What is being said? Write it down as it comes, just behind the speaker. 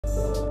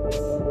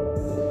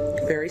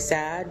very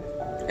sad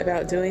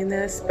about doing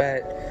this,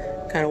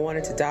 but kind of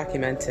wanted to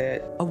document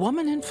it. A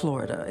woman in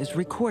Florida is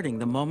recording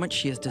the moment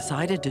she has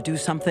decided to do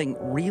something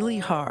really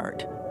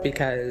hard.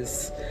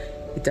 Because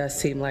it does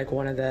seem like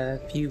one of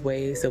the few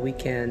ways that we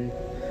can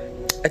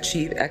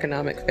achieve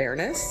economic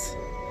fairness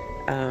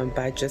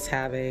by just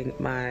having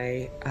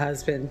my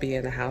husband be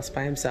in the house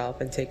by himself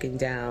and taking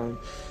down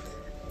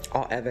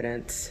all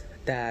evidence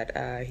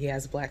that he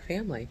has a black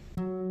family.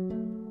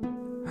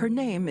 Her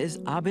name is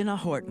Abena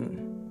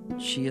Horton.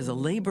 She is a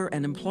labor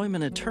and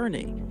employment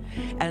attorney,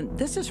 and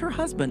this is her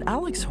husband,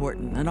 Alex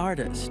Horton, an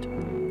artist.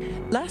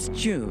 Last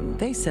June,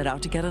 they set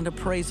out to get an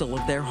appraisal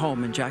of their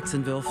home in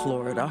Jacksonville,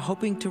 Florida,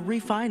 hoping to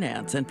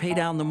refinance and pay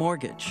down the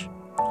mortgage.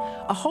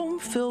 A home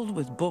filled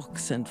with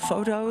books and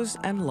photos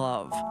and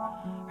love.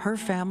 Her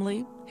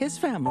family, his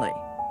family.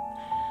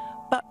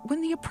 But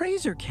when the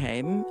appraiser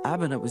came,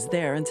 Abena was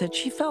there and said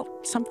she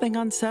felt something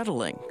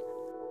unsettling.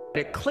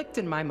 It clicked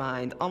in my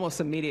mind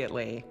almost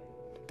immediately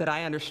that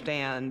I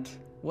understand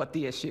what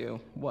the issue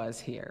was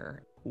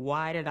here.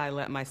 Why did I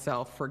let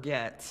myself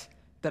forget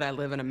that I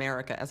live in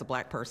America as a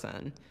black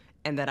person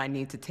and that I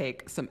need to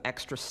take some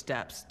extra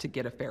steps to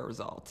get a fair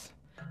result?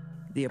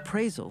 The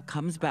appraisal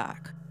comes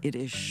back. It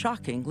is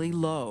shockingly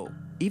low.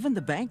 Even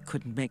the bank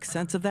couldn't make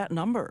sense of that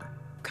number.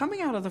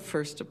 Coming out of the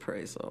first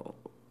appraisal,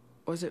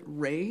 was it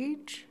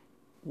rage?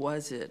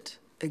 Was it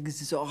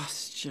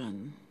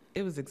exhaustion?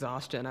 It was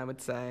exhaustion, I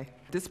would say.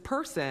 This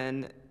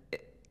person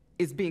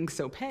is being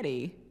so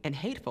petty and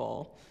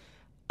hateful,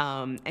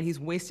 and he's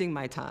wasting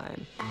my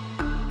time.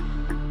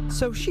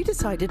 So she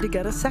decided to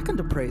get a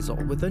second appraisal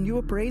with a new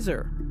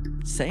appraiser.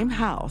 Same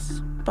house,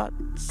 but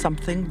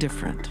something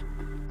different.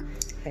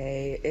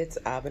 Hey, it's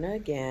Abena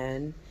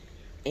again,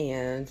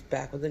 and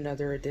back with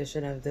another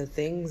edition of the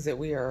things that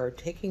we are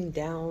taking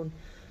down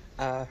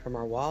from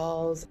our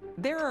walls.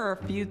 There are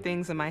a few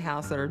things in my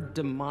house that are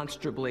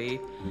demonstrably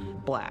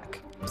black.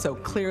 So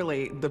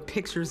clearly the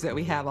pictures that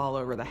we have all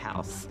over the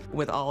house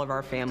with all of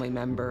our family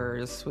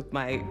members, with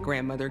my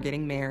grandmother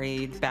getting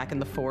married back in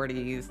the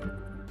 40s.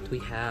 We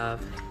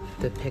have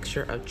the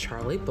picture of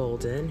Charlie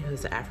Bolden,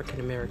 who's an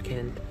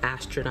African-American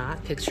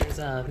astronaut. Pictures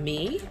of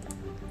me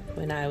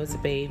when I was a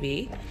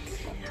baby.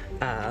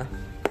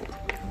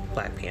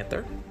 Black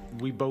Panther.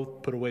 We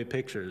both put away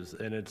pictures,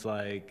 and it's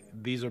like,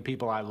 these are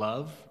people I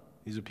love,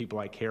 these are people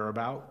I care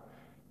about,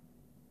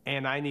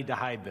 and I need to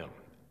hide them.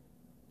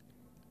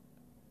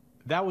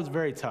 That was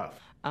very tough.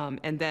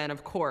 And then,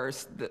 of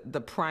course, the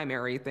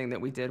primary thing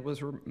that we did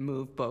was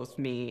remove both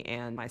me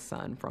and my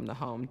son from the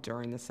home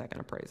during the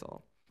second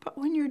appraisal. But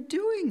when you're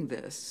doing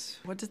this,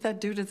 what does that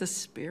do to the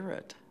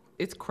spirit?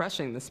 It's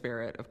crushing the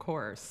spirit, of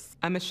course.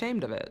 I'm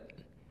ashamed of it.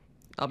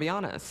 I'll be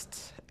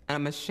honest.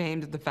 I'm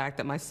ashamed of the fact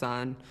that my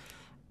son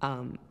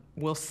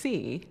will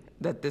see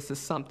that this is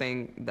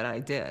something that I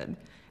did.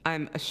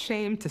 I'm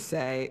ashamed to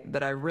say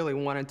that I really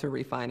wanted to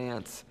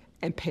refinance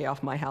and pay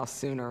off my house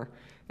sooner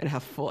and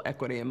have full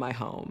equity in my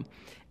home.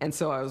 And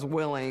so I was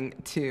willing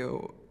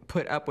to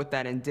put up with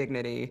that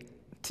indignity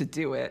to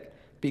do it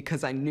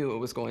because I knew it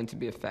was going to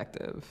be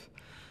effective.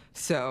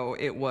 So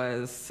it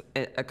was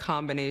a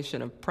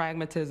combination of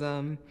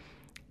pragmatism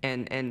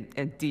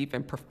and deep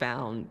and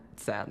profound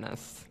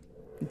sadness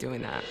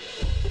doing that.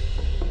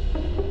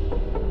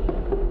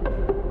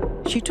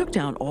 She took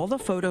down all the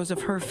photos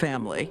of her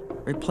family,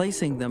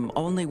 replacing them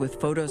only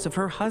with photos of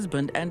her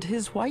husband and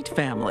his white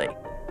family.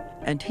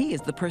 And he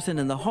is the person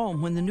in the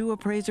home when the new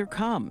appraiser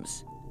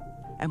comes.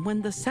 And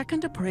when the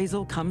second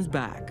appraisal comes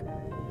back,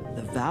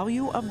 the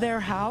value of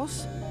their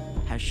house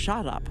has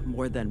shot up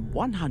more than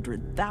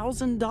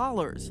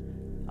 $100,000,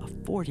 a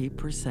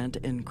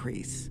 40%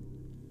 increase.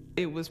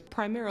 It was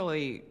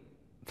primarily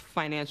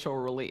financial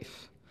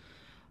relief.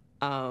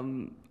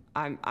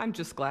 I'm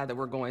just glad that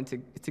we're going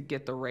to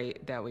get the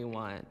rate that we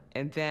want.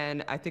 And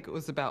then I think it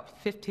was about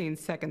 15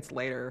 seconds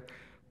later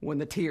when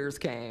the tears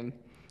came,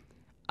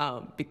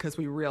 because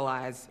we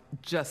realized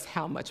just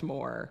how much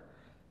more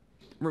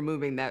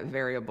removing that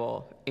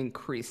variable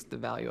increased the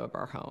value of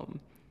our home.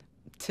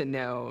 To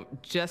know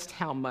just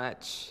how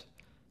much,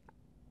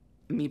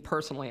 me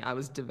personally, I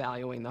was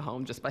devaluing the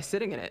home just by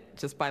sitting in it,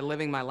 just by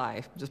living my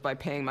life, just by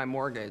paying my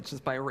mortgage,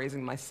 just by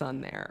raising my son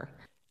there.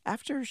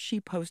 After she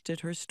posted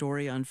her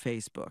story on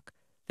Facebook,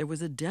 there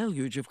was a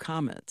deluge of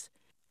comments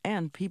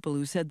and people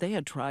who said they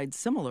had tried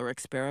similar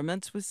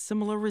experiments with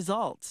similar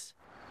results.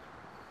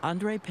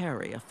 Andre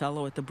Perry, a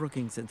fellow at the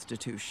Brookings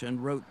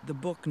Institution, wrote the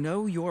book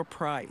Know Your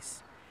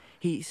Price.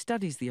 He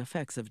studies the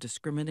effects of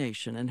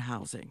discrimination in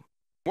housing.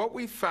 What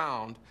we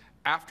found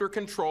after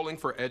controlling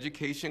for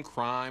education,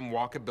 crime,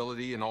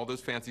 walkability, and all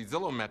those fancy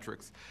Zillow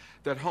metrics,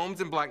 that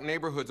homes in black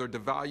neighborhoods are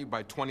devalued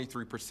by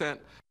 23%,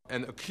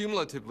 and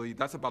accumulatively,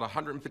 that's about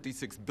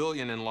 $156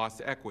 billion in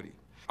lost equity.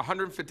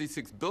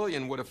 $156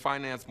 billion would have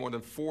financed more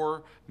than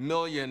 4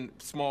 million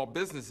small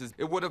businesses.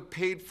 It would have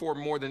paid for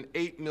more than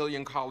 8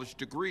 million college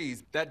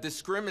degrees. That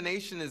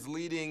discrimination is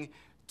leading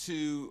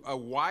to a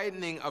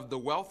widening of the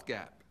wealth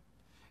gap.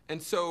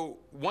 And so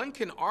one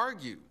can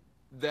argue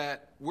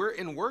that we're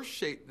in worse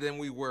shape than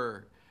we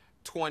were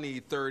 20,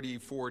 30,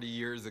 40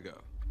 years ago.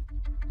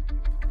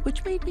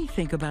 which made me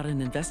think about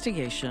an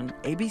investigation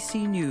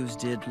ABC News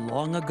did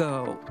long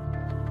ago.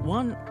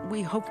 One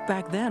we hoped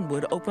back then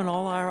would open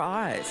all our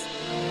eyes.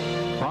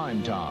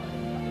 Prime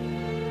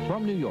Time.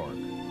 From New York,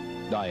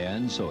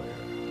 Diane Sawyer.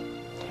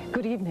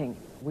 Good evening.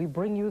 We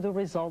bring you the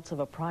results of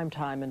a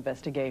primetime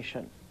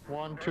investigation.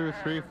 1, 2,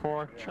 3,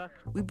 4, check.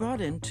 We brought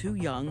in two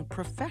young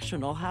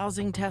professional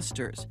housing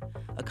testers,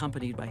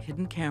 accompanied by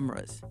hidden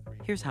cameras.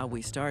 Here's how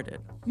we started.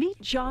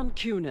 Meet John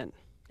Kuhnen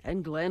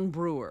and Glenn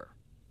Brewer.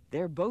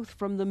 They're both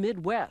from the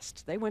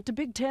Midwest. They went to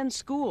Big Ten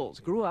schools,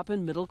 grew up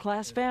in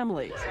middle-class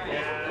families,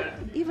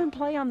 even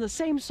play on the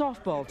same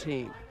softball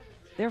team.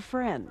 They're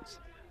friends.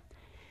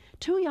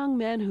 Two young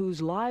men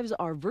whose lives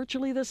are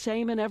virtually the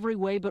same in every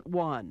way but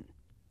one,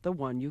 the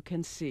one you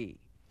can see.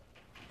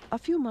 A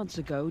few months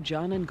ago,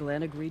 John and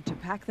Glenn agreed to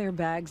pack their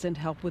bags and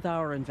help with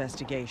our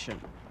investigation.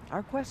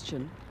 Our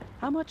question,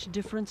 how much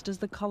difference does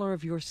the color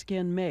of your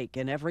skin make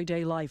in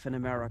everyday life in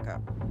America?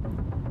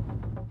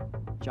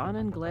 John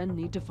and Glenn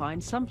need to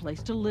find some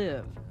place to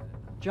live.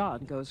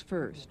 John goes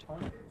first.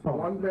 A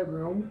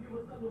one-bedroom,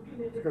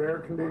 it's got air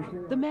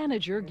conditioning. The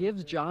manager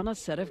gives John a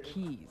set of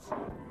keys.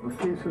 The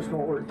key system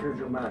will work as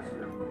your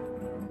master.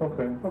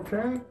 Okay.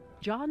 Okay?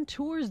 John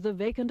tours the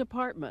vacant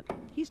apartment.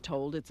 He's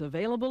told it's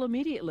available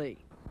immediately.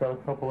 Got a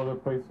couple other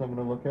places I'm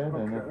going to look at,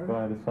 and if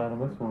I decide on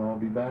this one, I'll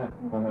be back.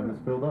 I'll have this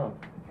filled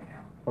up.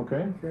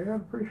 Okay? Okay, I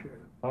appreciate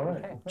it. All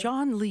right.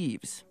 John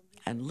leaves,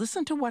 and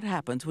listen to what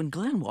happens when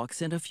Glenn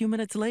walks in a few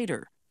minutes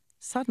later.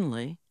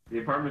 Suddenly, The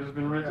apartment has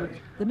been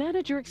rented? The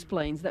manager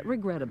explains that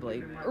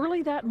regrettably,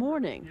 early that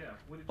morning,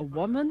 a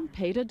woman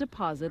paid a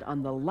deposit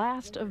on the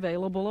last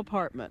available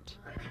apartment.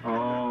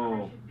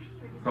 Oh,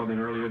 called in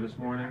earlier this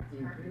morning?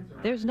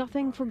 There's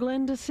nothing for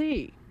Glenn to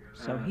see,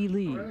 so he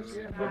leaves.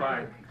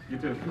 Bye-bye. You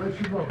too.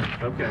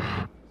 Okay.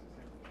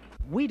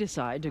 We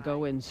decide to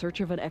go in search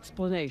of an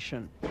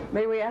explanation.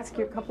 May we ask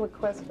you a couple of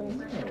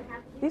questions?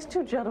 These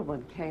two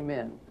gentlemen came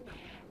in,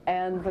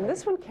 and when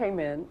this one came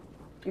in,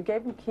 you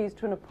gave him keys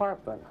to an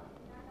apartment,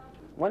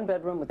 one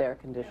bedroom with air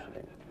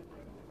conditioning.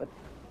 But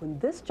when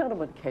this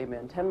gentleman came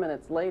in 10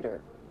 minutes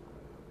later,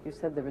 you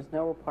said there was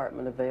no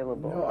apartment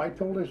available. No, I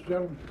told this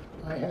gentleman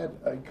I had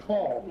a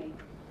call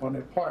on the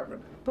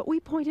apartment. But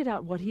we pointed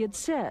out what he had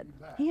said.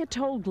 He had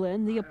told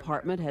Glenn the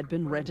apartment had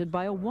been rented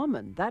by a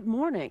woman that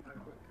morning.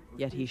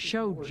 Yet he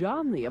showed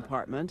John the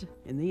apartment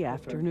in the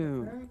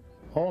afternoon.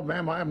 Oh,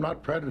 ma'am, I am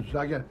not prejudiced.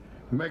 I got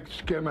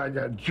Mexican, I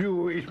got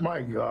Jewish,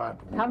 my God.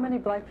 How many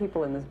black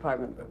people in this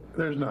apartment?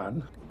 There's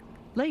none.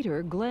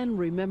 Later, Glenn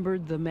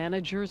remembered the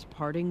manager's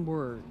parting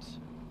words.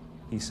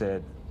 He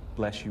said,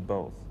 "Bless you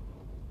both."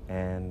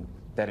 And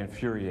that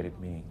infuriated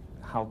me.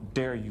 How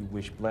dare you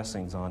wish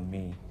blessings on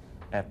me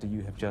after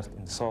you have just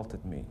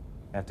insulted me,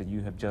 after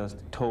you have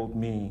just told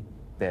me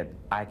that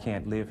I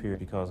can't live here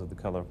because of the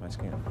color of my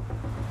skin.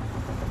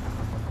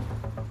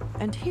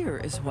 And here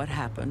is what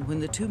happened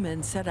when the two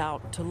men set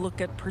out to look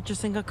at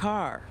purchasing a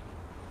car.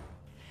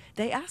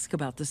 They ask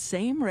about the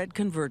same red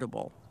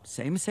convertible,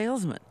 same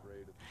salesman.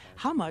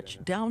 How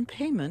much down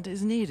payment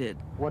is needed?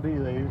 What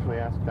do they usually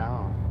ask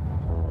down?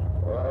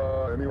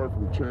 Anywhere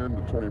from 10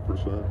 to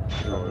 20%.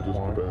 You know, it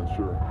just depends,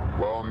 sure.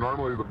 Well,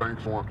 normally the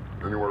banks want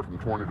anywhere from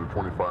 20 to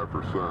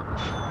 25%.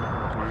 So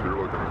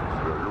you're looking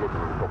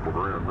at a couple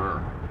grand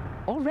there.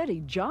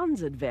 Already,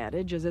 John's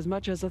advantage is as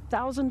much as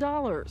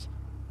 $1,000.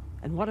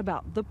 And what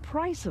about the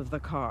price of the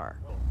car?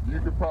 You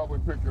could probably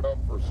pick it up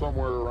for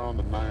somewhere around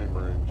the 9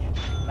 range.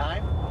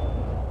 9?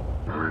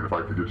 I mean, if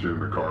I could get you in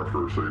the car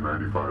for, say,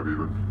 95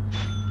 even,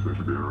 if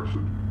you'd be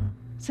interested.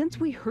 Since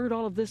we heard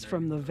all of this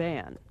from the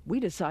van, we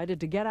decided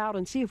to get out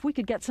and see if we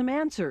could get some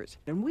answers.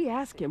 And we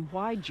asked him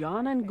why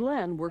John and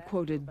Glenn were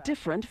quoted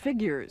different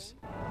figures.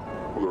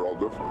 Well, they're all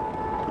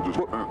different. It just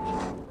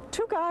depends.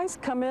 Two guys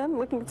come in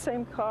looking at the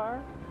same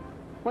car.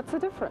 What's the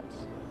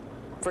difference?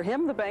 For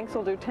him, the banks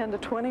will do 10 to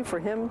 20. For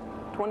him,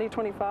 20,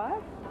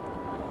 25?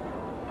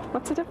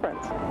 What's the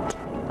difference?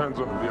 Depends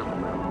on the vehicle,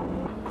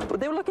 man. Well,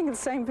 they were looking at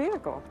the same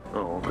vehicle.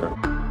 Oh, okay.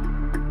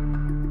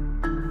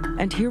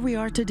 And here we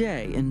are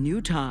today in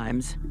new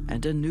times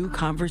and a new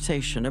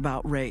conversation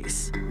about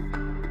race.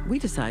 We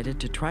decided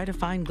to try to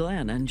find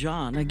Glenn and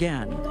John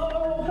again.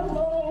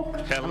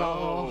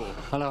 Hello.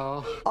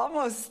 Hello.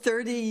 Almost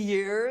 30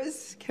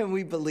 years. Can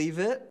we believe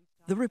it?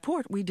 The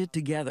report we did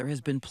together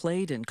has been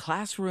played in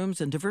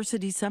classrooms and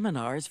diversity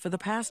seminars for the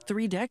past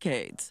 3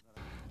 decades.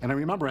 And I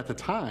remember at the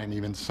time,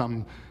 even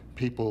some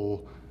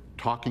people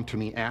talking to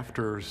me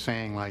after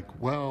saying like,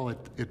 well,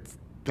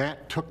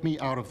 that took me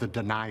out of the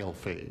denial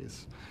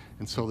phase.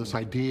 And so this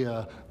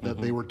idea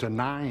that they were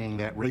denying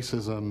that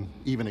racism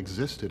even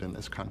existed in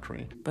this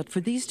country. But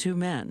for these two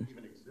men,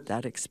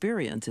 that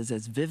experience is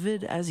as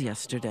vivid as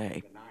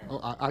yesterday.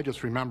 I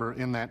just remember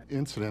in that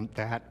incident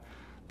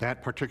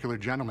that particular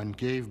gentleman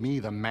gave me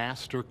the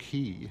master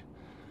key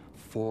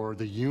for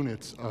the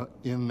units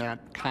in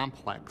that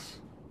complex.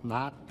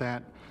 Not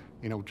that,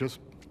 you know, just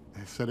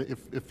I said,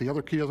 if the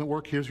other key doesn't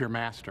work, here's your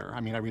master. I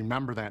mean, I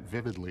remember that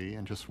vividly,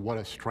 and just what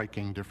a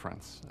striking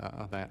difference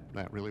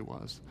that really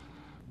was.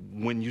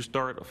 When you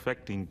start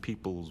affecting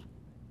people's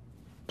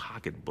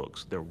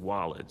pocketbooks, their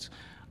wallets.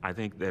 I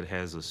think that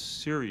has a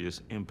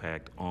serious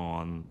impact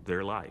on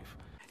their life.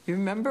 You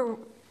remember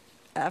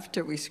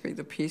after we screened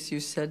the piece,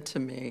 you said to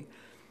me,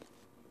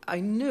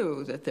 I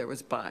knew that there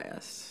was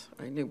bias.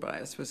 I knew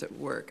bias was at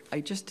work.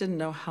 I just didn't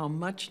know how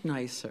much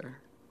nicer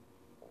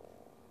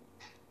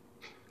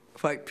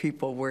white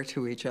people were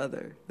to each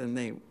other than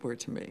they were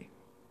to me.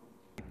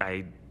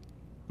 I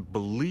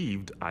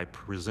believed I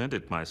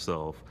presented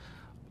myself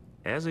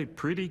as a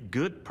pretty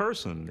good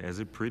person, as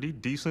a pretty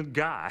decent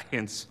guy.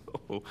 And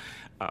so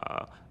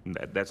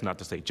that's not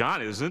to say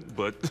John isn't,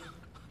 but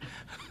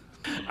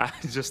I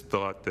just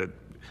thought that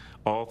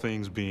all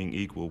things being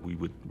equal, we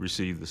would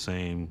receive the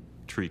same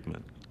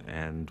treatment,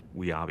 and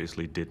we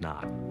obviously did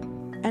not.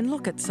 And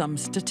look at some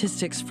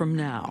statistics from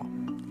now.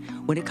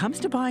 When it comes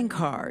to buying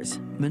cars,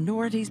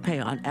 minorities pay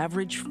on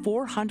average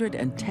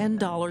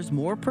 $410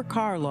 more per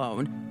car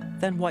loan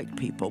than white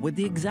people with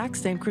the exact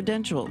same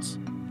credentials.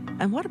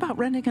 And what about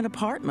renting an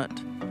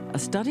apartment? A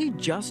study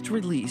just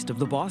released of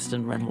the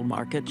Boston rental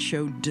market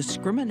showed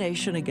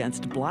discrimination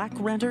against black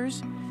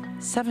renters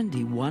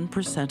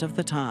 71% of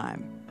the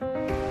time.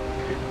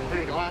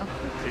 Hey, Glenn.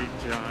 Hey,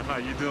 John, how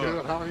you doing?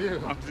 Good, how are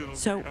you? I'm doing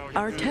So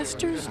our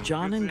testers,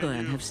 John and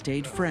Glenn, have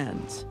stayed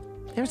friends.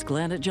 There's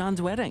Glenn at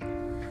John's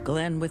wedding,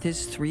 Glenn with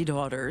his 3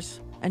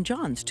 daughters, and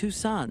John's 2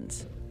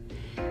 sons.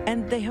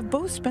 And they have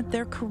both spent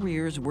their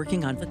careers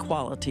working on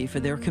equality for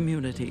their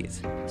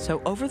communities.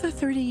 So over the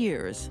 30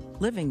 years,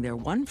 living their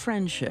one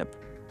friendship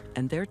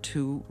and their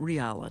 2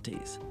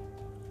 realities,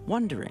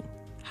 wondering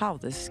how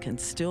this can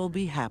still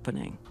be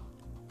happening.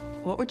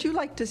 What would you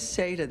like to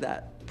say to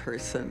that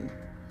person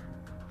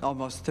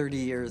almost 30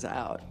 years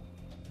out?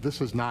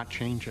 This is not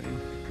changing.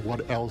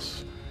 What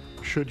else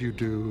should you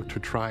do to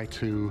try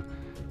to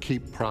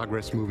keep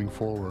progress moving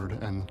forward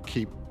and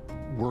keep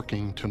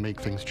working to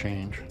make things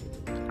change?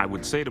 I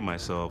would say to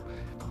myself,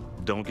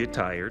 don't get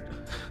tired,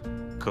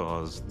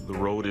 because the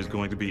road is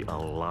going to be a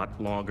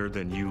lot longer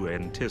than you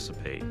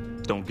anticipate.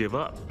 Don't give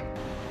up.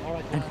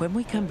 And when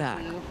we come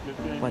back,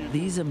 what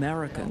these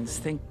Americans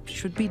think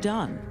should be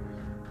done.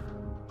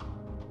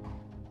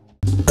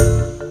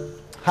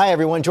 Hi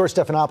everyone, George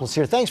Stephanopoulos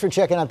here. Thanks for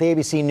checking out the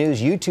ABC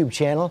News YouTube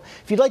channel.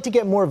 If you'd like to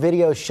get more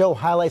videos, show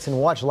highlights, and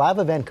watch live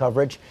event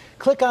coverage,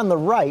 click on the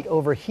right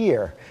over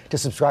here to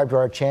subscribe to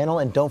our channel,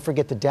 and don't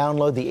forget to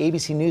download the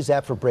ABC News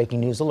app for breaking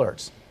news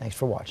alerts. Thanks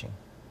for watching.